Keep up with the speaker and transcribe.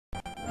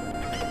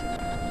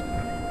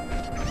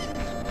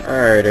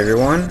Alright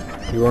everyone,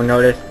 you will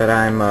notice that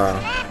I'm,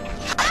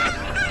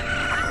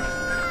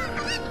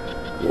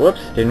 whoops,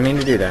 didn't mean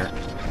to do that.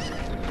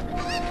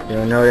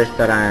 You'll notice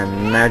that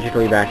I'm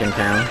magically back in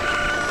town,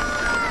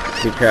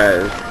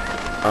 because,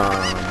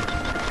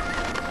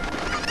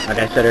 like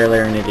I said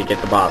earlier, I need to get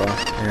the bottle,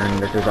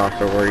 and this is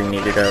also where you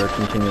need to go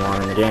continue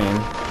on in the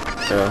game,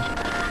 so,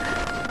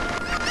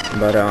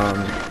 but,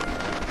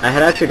 I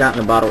had actually gotten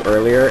the bottle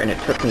earlier, and it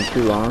took me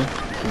too long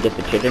to get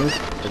the chickens,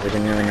 because I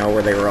didn't really know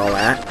where they were all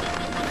at.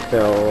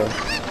 So,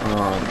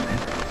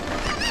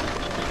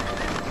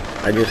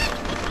 I just,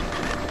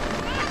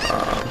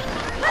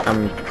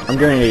 I'm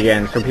doing it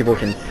again so people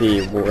can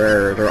see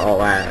where they're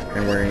all at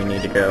and where you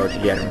need to go to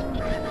get them.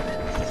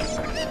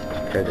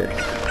 Because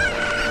it's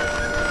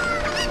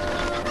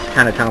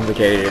kind of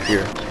complicated if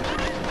you're,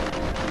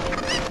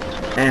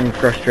 and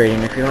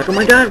frustrating if you're like, oh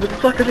my god, what the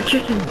fuck are the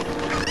chickens?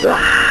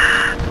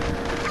 Ah!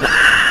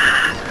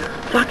 Ah!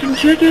 Fucking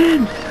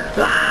chickens!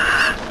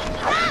 Ah!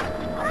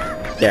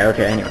 Yeah,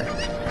 okay, anyway.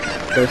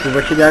 So this is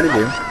what you gotta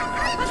do.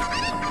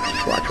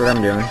 Just watch what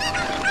I'm doing.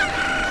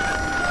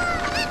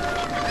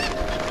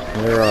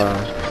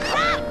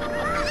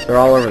 They're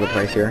all over the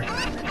place here.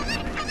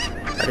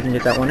 I didn't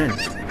get that one in.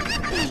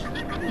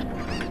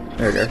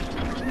 There it goes.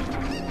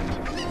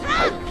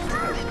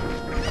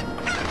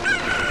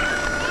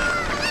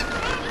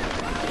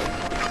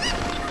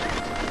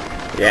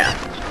 Yeah.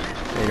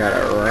 You gotta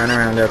run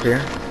around up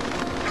here.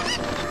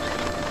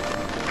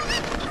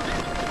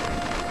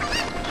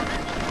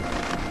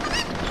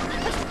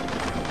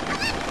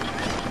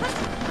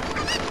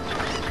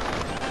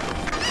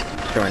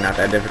 It's really not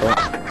that difficult.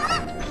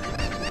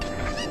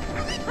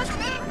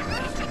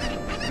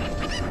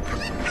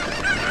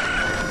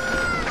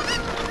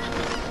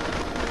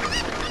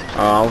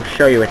 I'll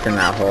show you what's in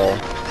that hole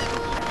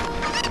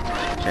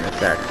in a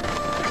sec.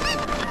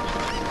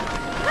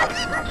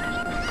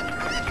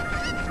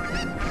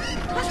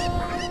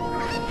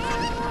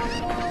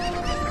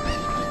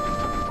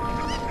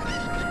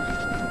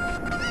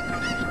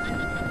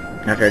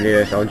 After I do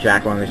this, I'll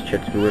jack one of these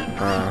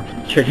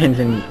chickens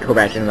and go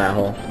back into that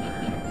hole.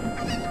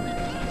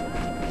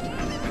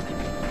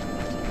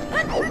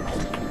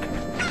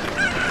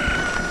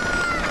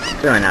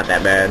 It's really not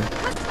that bad.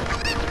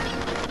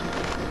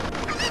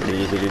 Pretty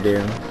easy to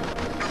do.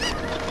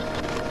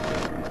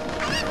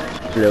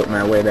 Float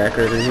my way back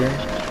over here.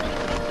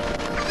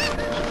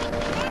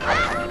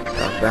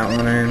 Toss that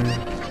one in.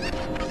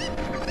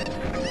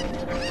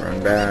 Run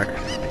back.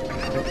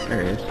 Oh,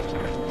 there it is.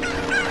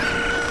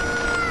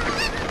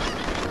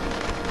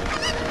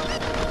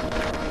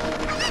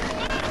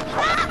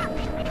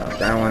 Toss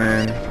that one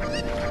in.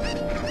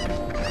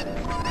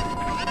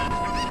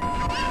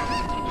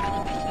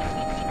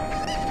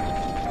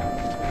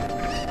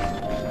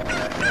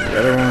 The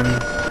other one.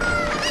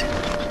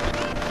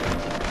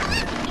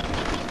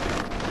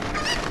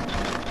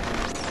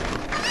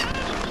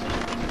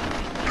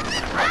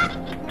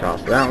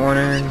 Toss that one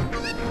in.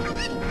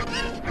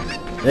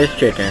 This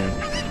chicken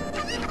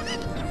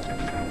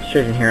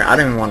here, I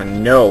don't even want to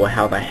know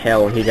how the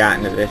hell he got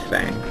into this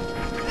thing.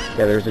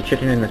 Yeah, there's a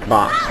chicken in this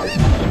box.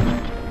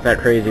 Is that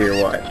crazy or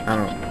what? I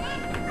don't...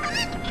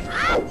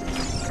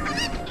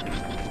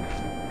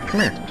 Come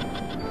here.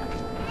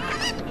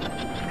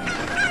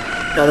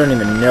 I don't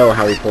even know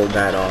how he pulled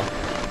that off.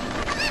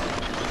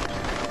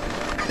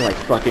 Like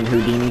fucking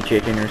Houdini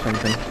chicken or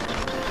something.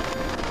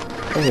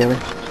 Hey Haley.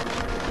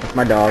 That's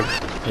my dog,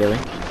 Haley.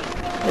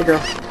 Hey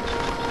girl.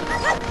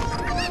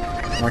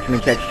 Watching me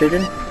catch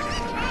chicken?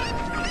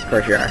 Of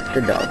course you are.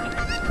 Good dog.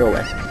 Go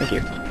away. Thank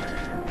you.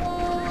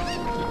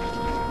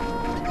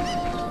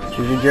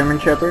 She's a German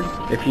Shepherd.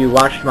 If you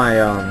watched my,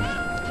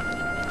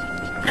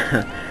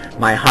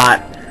 my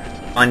hot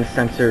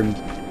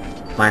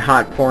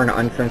porn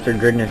uncensored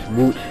goodness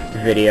woot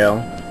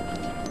video,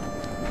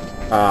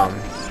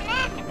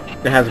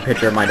 it has a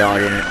picture of my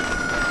dog in it,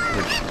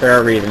 which there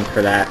are reasons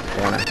for that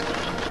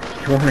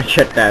if you wanna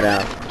check that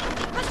out.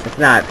 It's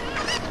not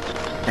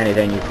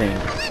anything you think.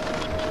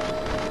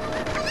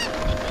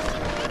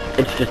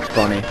 It's just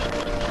funny.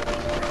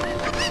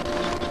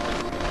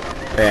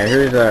 But yeah,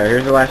 here's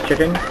the last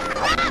chicken.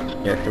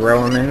 You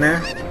throw him in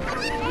there,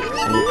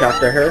 and you talk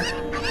to her.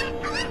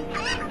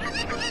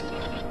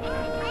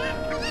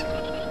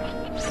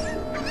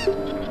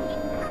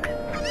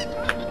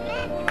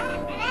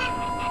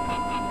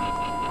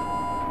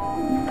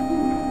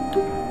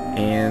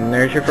 And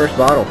there's your first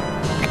bottle.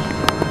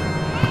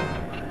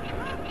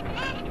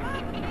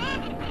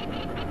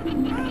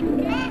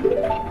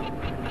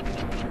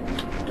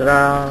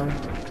 Ta-da!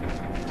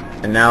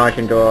 And now I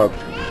can go up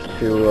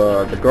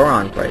to the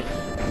Goron place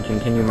and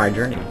continue my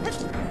journey.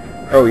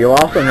 Oh, you'll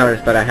also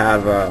notice that I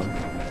have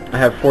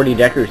 40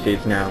 Deku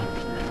seeds now.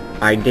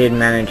 I did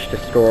manage to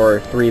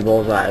store 3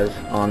 bullseyes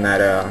on that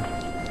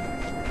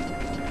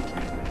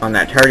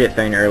target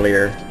thing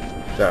earlier,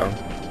 so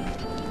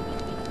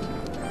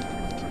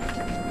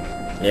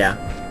yeah,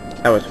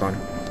 that was fun.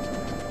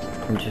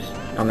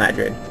 I'm that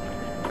good.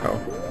 Oh.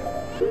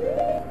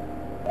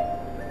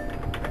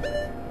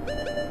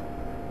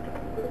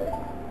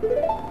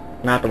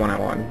 Not the one I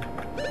wanted.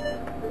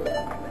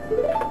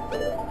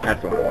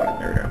 That's the one I wanted.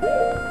 There we go.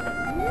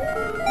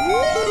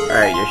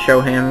 Alright, you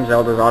show him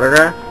Zelda's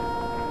autograph.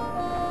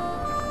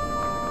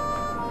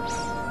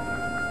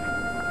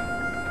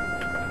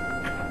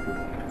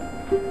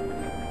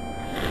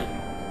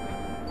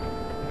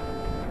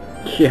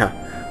 Yeah,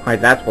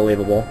 like that's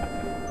believable.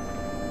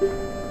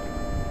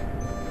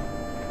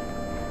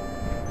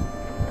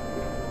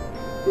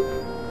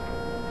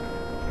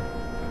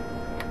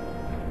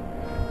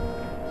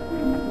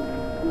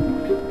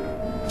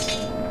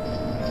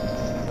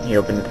 He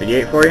opens the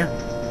gate for you.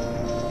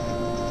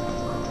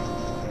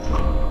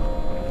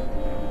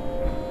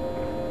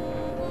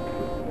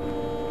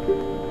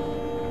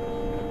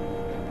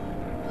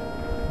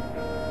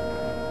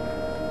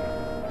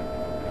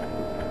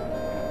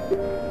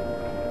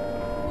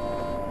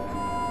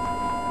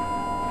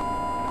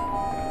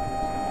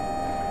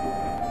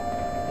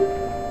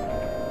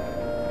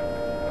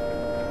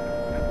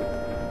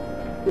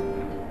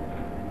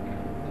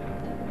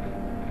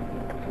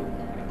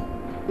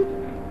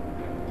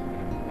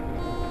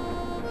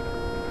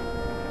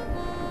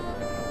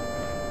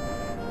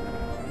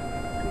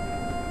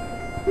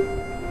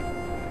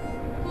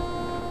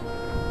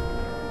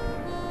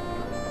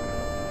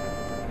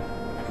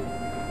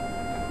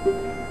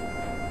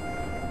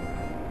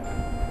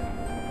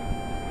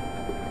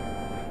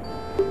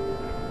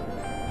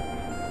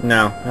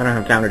 No, I don't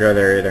have time to go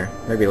there either.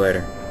 Maybe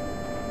later.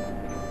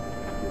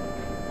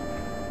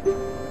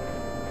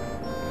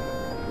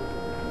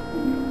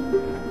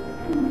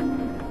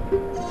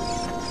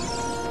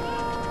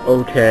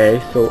 Okay,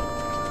 so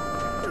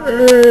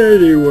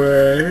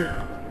anyway,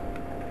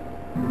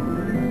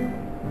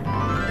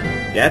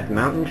 Death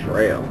Mountain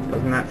Trail.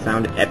 Doesn't that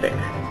sound epic?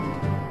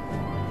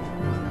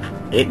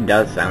 It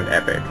does sound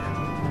epic.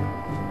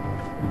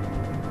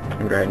 I'm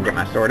gonna go ahead and get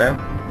my sword out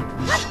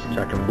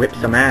so I can whip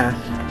some ass.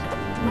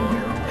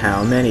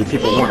 How many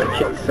people want to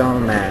kick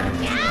some ass?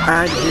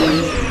 I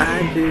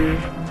do.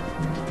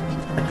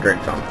 That's a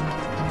great song.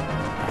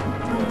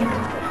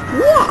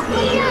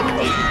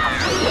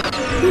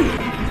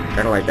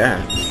 Kinda like that.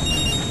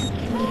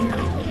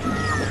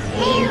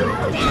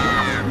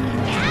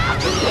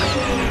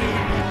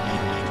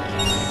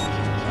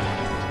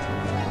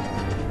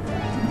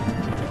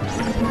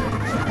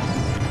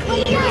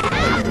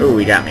 Ooh,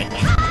 he got me.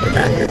 The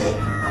bastard.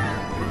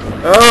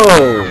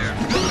 Oh!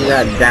 See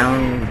that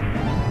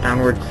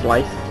downward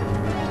slice?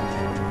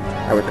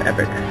 That was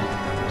epic.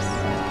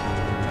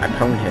 I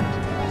pwned him.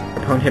 I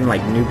pwned him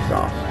like noob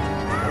sauce.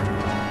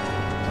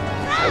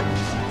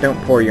 Don't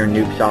pour your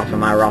noob sauce on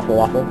my Raffle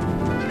Waffle.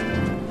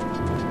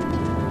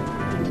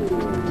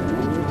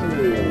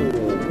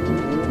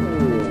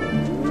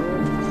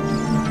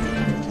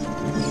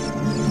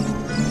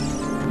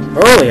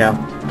 Holy hell.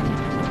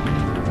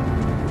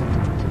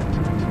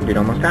 Dude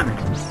almost got me.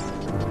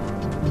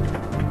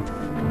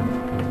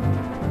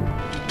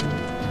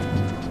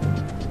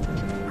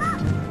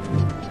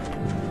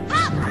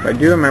 I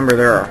do remember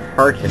there are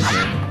hearts in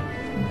here.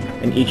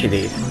 In each of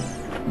these.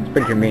 It's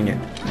pretty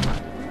convenient.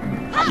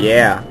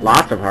 Yeah,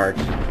 lots of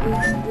hearts. I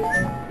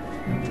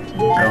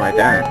don't like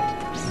that.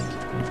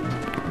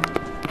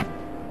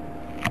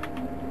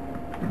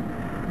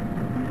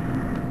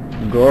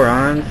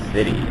 Goron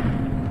City.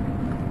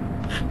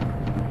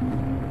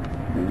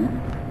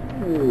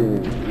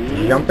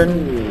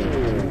 Jumping.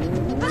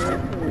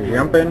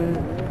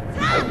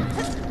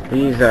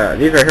 These right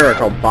here are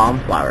called bomb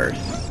flowers.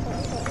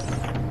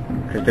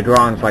 Because the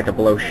Gorons like to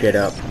blow shit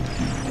up.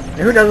 And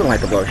who doesn't like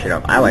to blow shit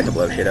up? I like to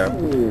blow shit up.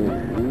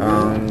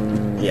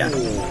 Yeah.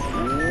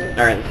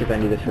 Alright, let's see if I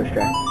can do this first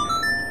try.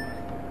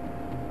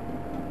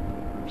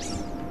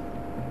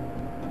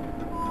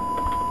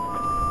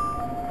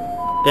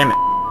 Damn it.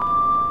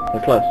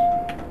 We're close.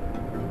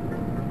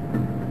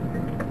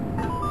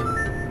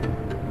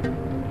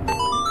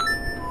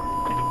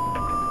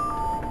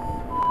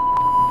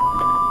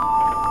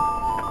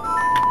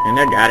 And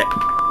I got it.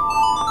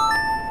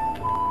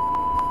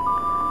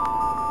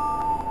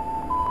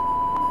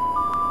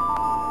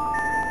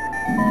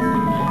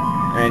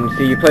 And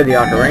see, you play the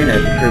Ocarina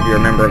to prove you're a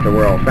member of the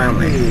royal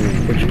family,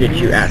 which gets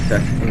you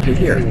access into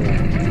here.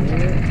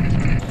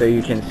 So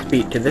you can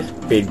speak to this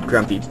big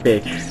grumpy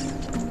bitch.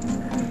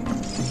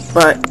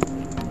 But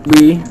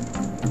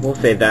we'll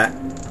save that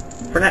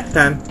for next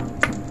time.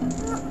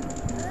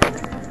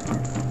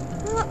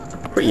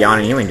 Quit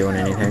yawning, you ain't doing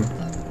anything.